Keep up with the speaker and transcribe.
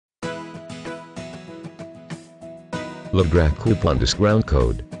LeadGrab coupon discount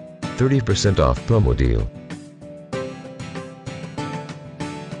code. 30% off promo deal.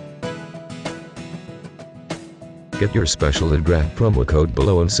 Get your special LeadGrab promo code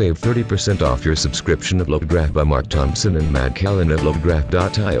below and save 30% off your subscription at LeadGrab by Mark Thompson and Matt Callan at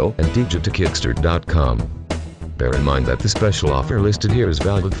LeadGrab.io and DJToKickstart.com. Bear in mind that the special offer listed here is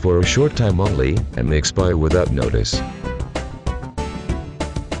valid for a short time only and may expire without notice.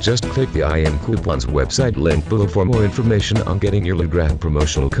 Just click the IM Coupons website link below for more information on getting your LeadGrab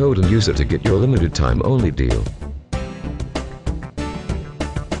promotional code and use it to get your limited time only deal.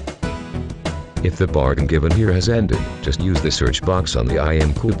 If the bargain given here has ended, just use the search box on the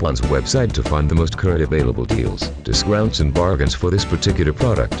IM Coupons website to find the most current available deals, discounts and bargains for this particular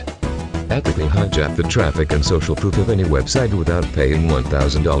product. Ethically hijack the traffic and social proof of any website without paying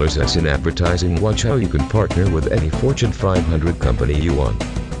 $1,000 in advertising. Watch how you can partner with any Fortune 500 company you want.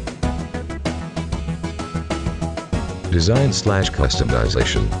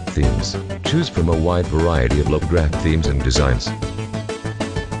 Design/customization, themes. Choose from a wide variety of LeadGrab themes and designs.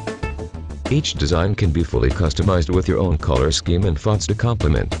 Each design can be fully customized with your own color scheme and fonts to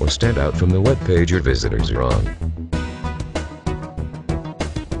complement or stand out from the web page your visitors are on.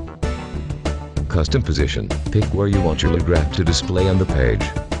 Custom position. Pick where you want your LeadGrab to display on the page.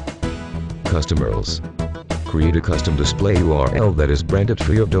 Custom URLs. Create a custom display URL that is branded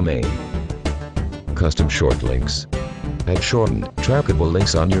for your domain. Custom shortlinks. Add shortened, trackable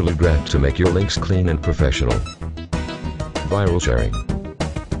links on your LeadGrab to make your links clean and professional. Viral sharing.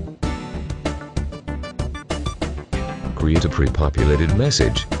 Create a pre-populated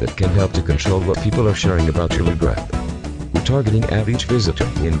message that can help to control what people are sharing about your LeadGrab. Retargeting. At each visitor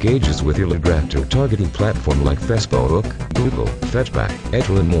engages with your LeadGrab to a targeting platform like Facebook, Google, Fetchback,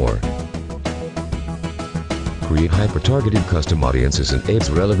 Etel and more. Create hyper-targeted custom audiences and ads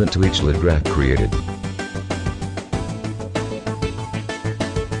relevant to each LeadGrab created.